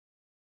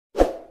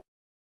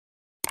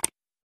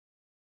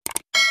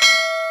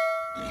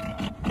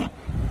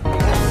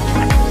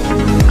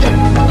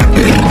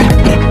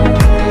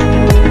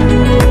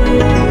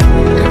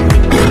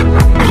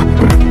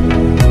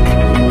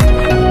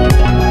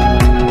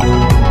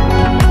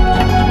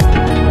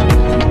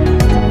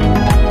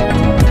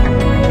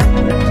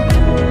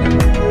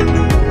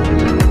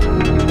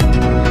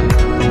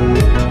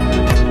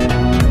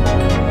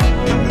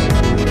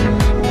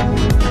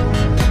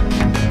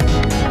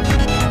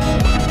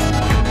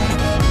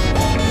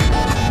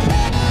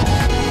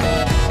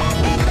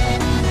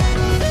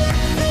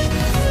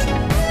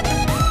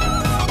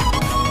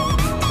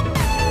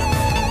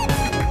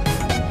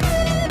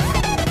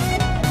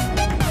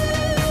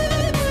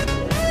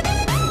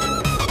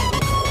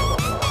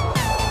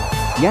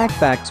Yak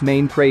Facts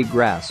main prey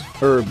grass,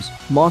 herbs,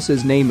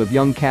 mosses name of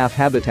young calf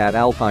habitat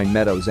alpine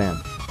meadows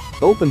and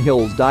open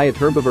hills diet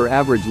herbivore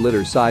average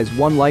litter size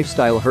 1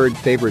 lifestyle herd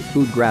favorite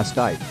food grass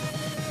type.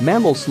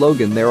 Mammal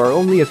slogan there are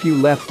only a few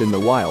left in the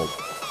wild.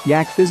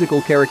 Yak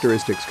Physical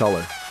Characteristics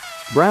color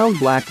brown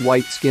black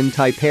white skin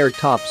type hair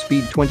top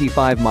speed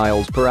 25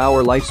 miles per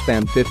hour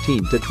lifespan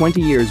 15 to 20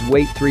 years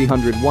weight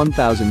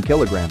 301,000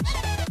 kilograms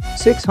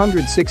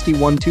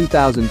 661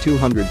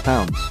 2,200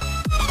 pounds.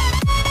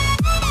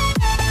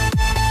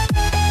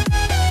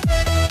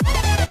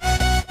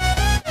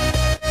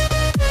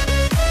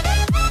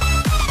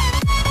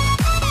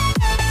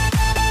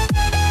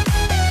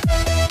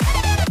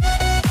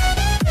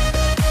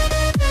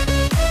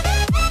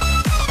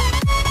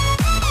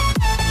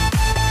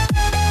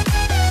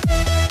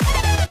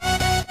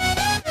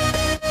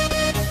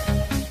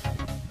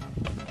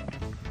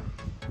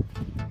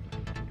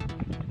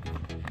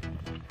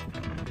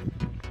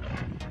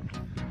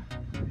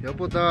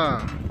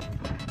 예쁘다.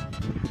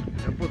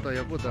 예쁘다,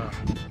 예쁘다.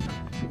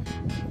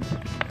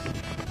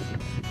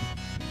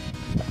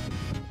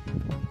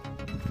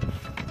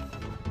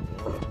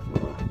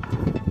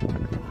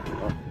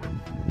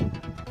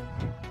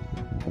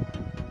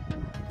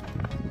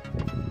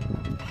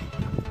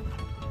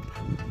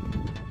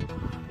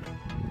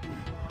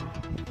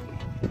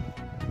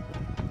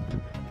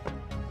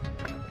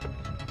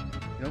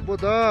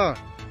 예쁘다.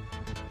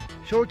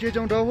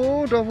 쇼제정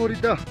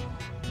더호리다.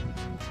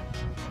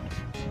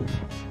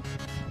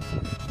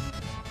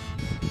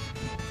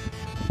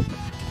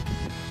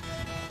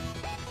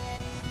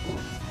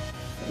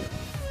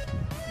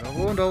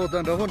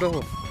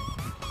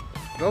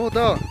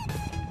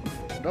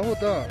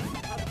 나오다.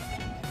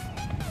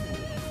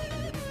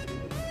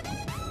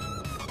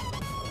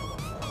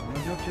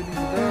 먼저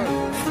찔린다.